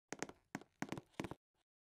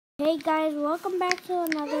Hey guys, welcome back to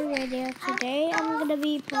another video. Today I'm gonna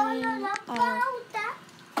be playing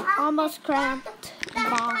Almost Cramped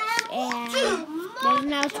Box, and there's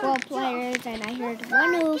now 12 players, and I heard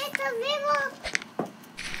one who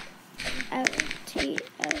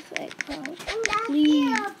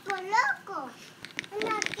please.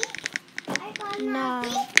 No,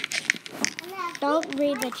 don't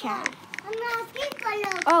read the chat.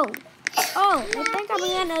 Oh, I think I'm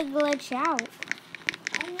gonna glitch out.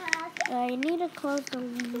 I need to close the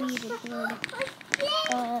leaderboard.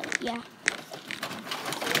 Yeah.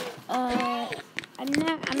 I'm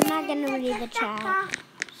not gonna read the chat.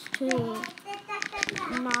 It's too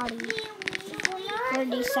naughty for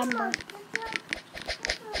December.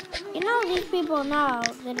 You know, these people know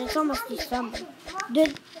that it's almost December.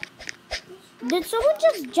 Did someone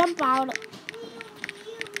just jump out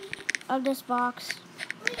of this box?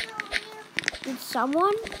 Did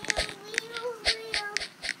someone?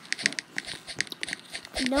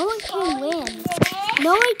 No one can win.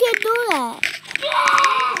 No one can do that.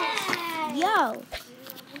 Yo.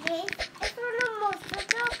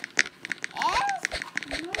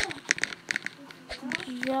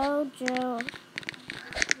 Jojo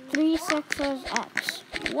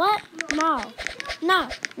 36X. What? No.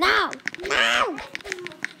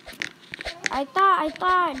 I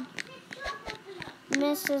thought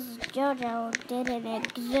Mrs. Jojo didn't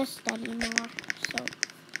exist anymore. So,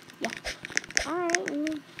 yeah. Alright.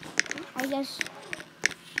 I guess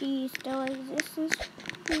she still exists.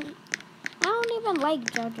 I don't even like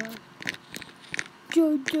Jojo.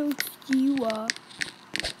 Jojo Siwa.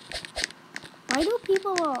 Why do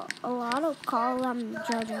people a lot of call them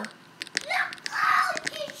Jojo?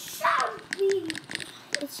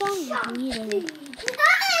 It sounds weird.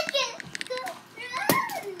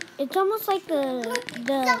 It's almost like the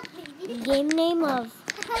game name of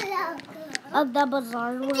the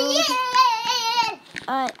Bizarre World.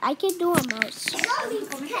 I can do a mouse,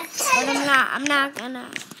 but I'm not gonna.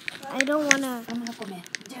 I don't wanna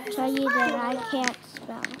tell you that I can't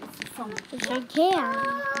spell, which I can,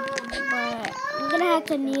 but I'm gonna have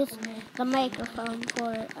to use the microphone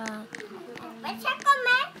for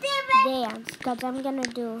dance, because I'm gonna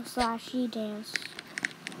do /E dance,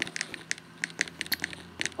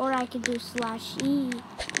 or I could do /E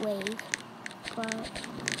wave, but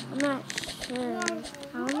I'm not sure. I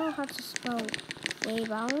don't know how to spell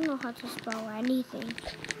wave. I don't know how to spell anything.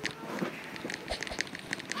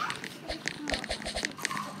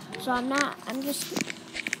 So I'm just,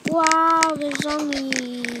 wow, there's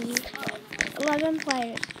only 11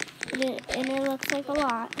 players, and it looks like a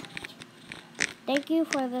lot. Thank you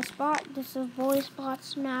for the spot. This is voice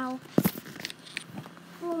spots now.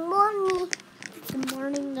 Good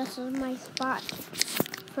morning, this is my spot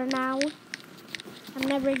for now. I'm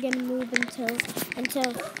never gonna move until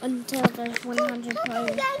there's 100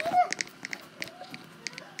 players.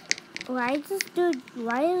 Why is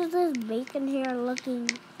this bacon hair looking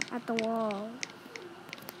at the wall?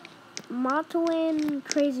 Motwin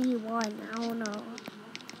Crazy One, I don't know.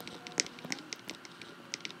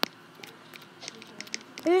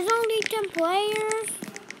 There's only 10 players?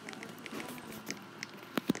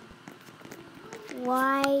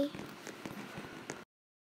 Why?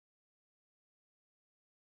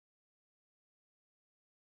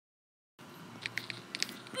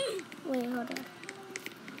 Wait, hold on.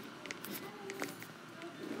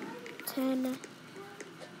 10.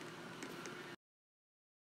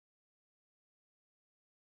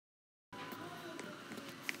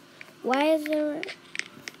 Why is there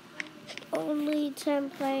only 10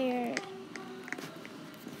 players?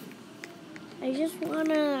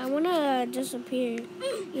 I wanna disappear.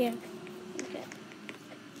 Yeah. Okay.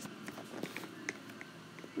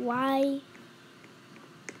 Y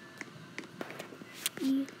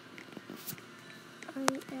E I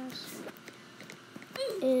S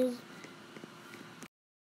is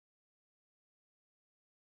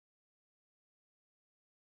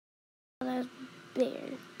that's bear.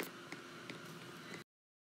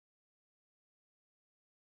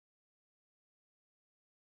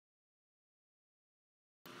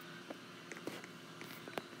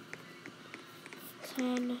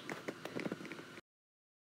 Ten.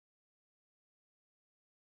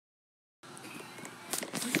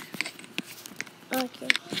 Okay.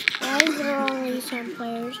 Why is there only 10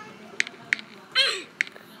 players?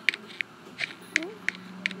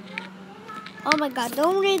 Oh my god,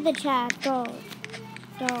 don't read the chat. Don't.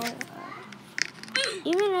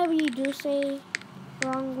 Even if you do say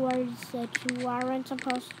wrong words that you aren't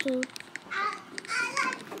supposed to,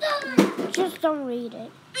 just don't read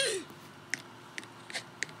it.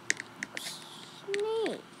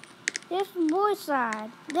 Snake. This is the boy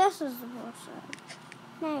side. This is the boy side.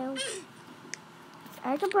 Now,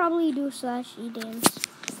 I could probably do slashy dance.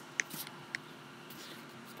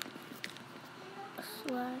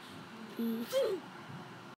 Slash E.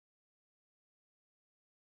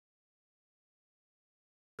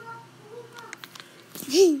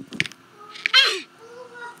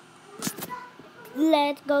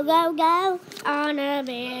 Let's go, go, go on a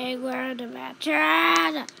big world of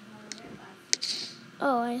adventure.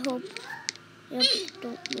 Oh, I hope. Yep,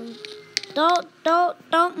 don't move.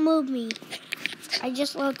 Don't move me. I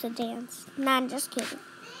just love to dance. Nah, I'm just kidding.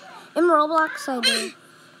 In Roblox, I do.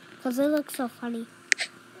 Because it looks so funny.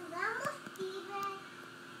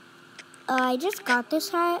 I just got this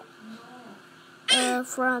hat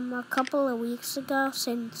from a couple of weeks ago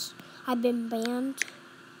since I've been banned.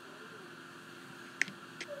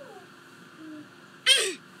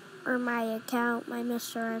 Or my account, my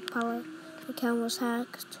Mr. Apollo account was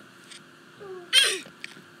hacked.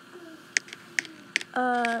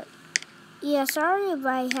 Yeah, sorry if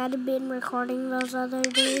I hadn't been recording those other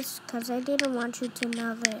days, because I didn't want you to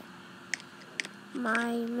know that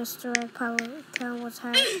my Mr. Apollo account was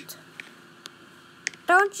hacked.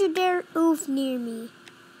 Don't you dare oof near me,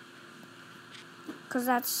 because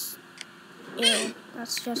that's ew.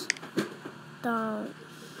 That's just, don't.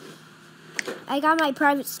 I got my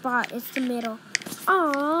private spot. It's the middle.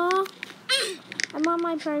 Aww. I'm on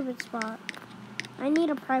my private spot. I need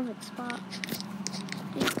a private spot.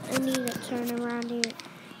 I need to turn around here.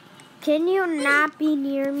 Can you not be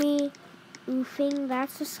near me? Oofing,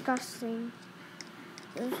 that's disgusting.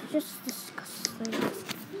 It's just disgusting.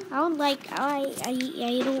 I don't like, I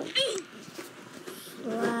don't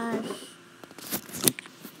slash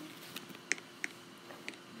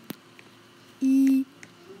E.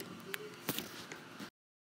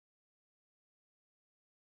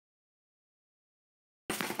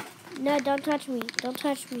 No, don't touch me. Don't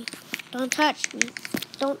touch me. Don't touch me.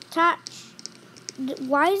 Don't touch.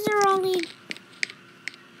 Why is there only...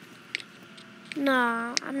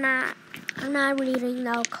 No, I'm not reading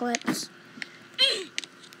no clips.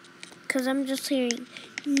 Because I'm just hearing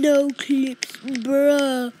no clips,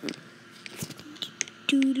 bruh.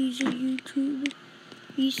 Duties of YouTube.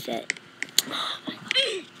 Reset.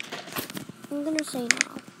 I'm gonna say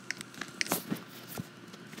no.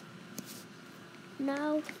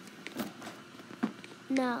 No.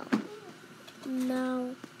 No.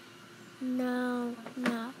 No. No.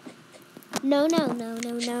 No. No. No. No.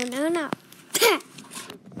 No. No. No. No.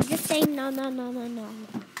 Just say no. No. No. No. No.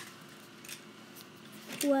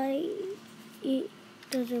 Why it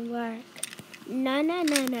doesn't work? No. No.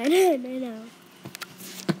 No. No. No. No. No.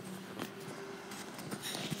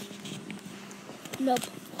 Nope.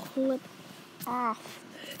 Clip off.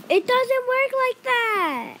 It doesn't work like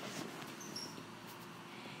that.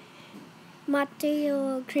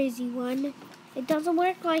 Mateo, crazy one. It doesn't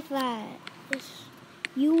work like that.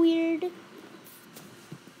 You weird.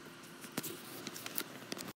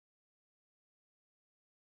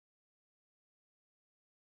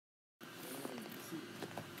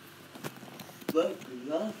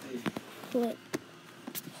 Clip.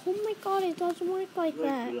 Oh my god, it doesn't work like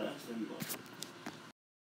that.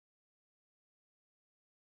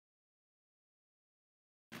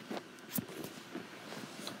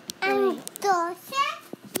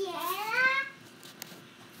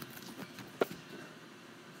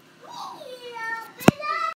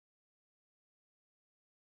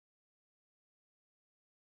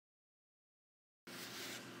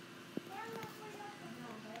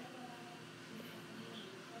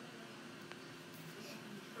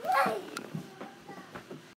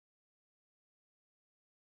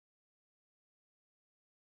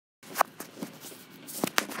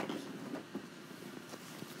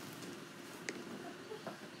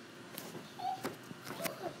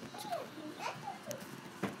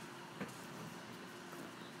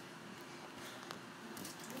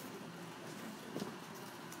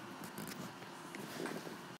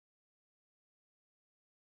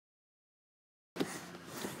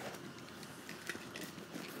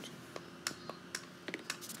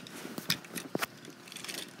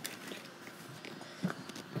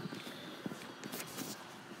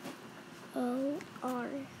 O-R.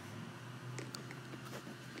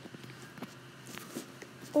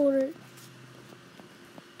 Or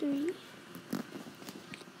 3.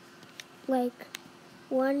 Like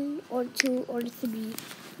 1 or 2 or 3.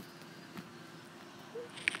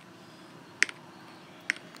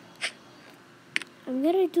 I'm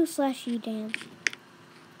gonna do slashy dance.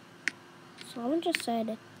 So I'm just saying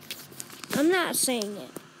it. I'm not saying it.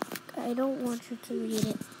 I don't want you to read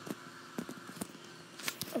it.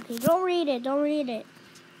 Okay, don't read it. Don't read it.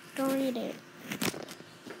 Don't read it.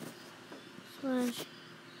 Slash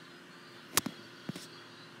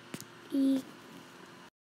E.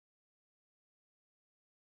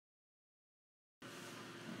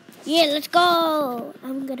 Yeah, let's go.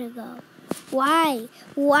 I'm gonna go. Why?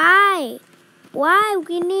 Why? Why?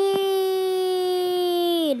 We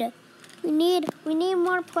need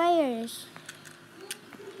more players.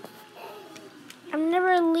 I'm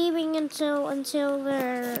never leaving until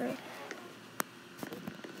they're.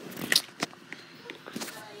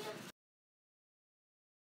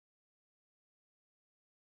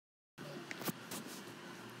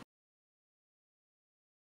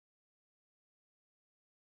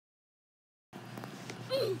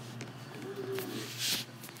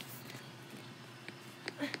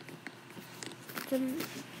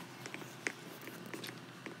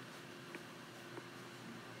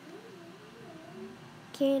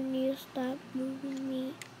 Can you stop moving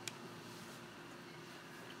me?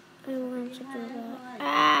 I want to do that.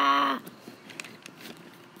 Ah!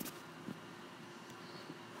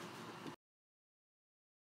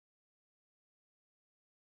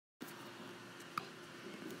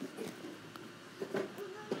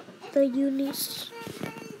 The unis.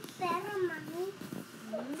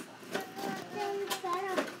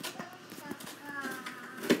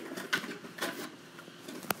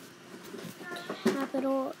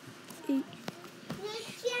 Capital E.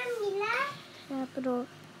 Capital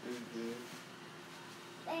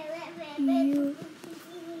U.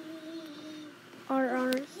 R.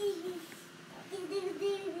 R.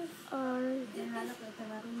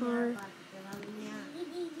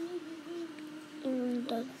 In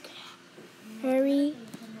the Harry.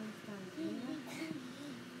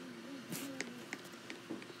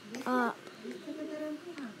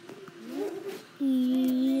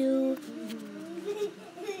 U.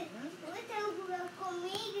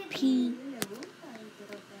 P.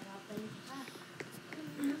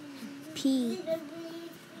 P.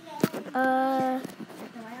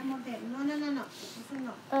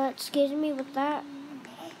 Excuse me with that.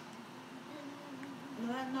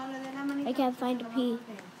 I can't find a P.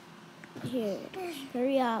 Here.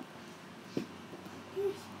 Hurry up.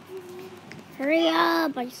 Hurry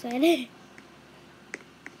up, I said it.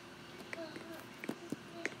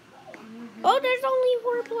 Oh, there's only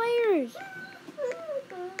 4 players.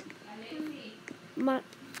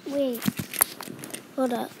 Wait.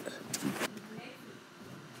 Hold up.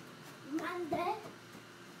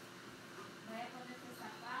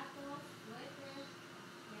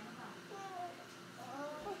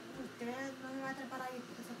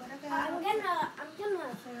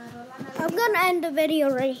 I'm gonna end the video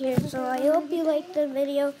right here. So I hope you liked the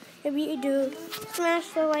video. If you do, smash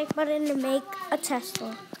the like button to make a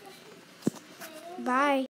Tesla.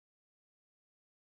 Bye.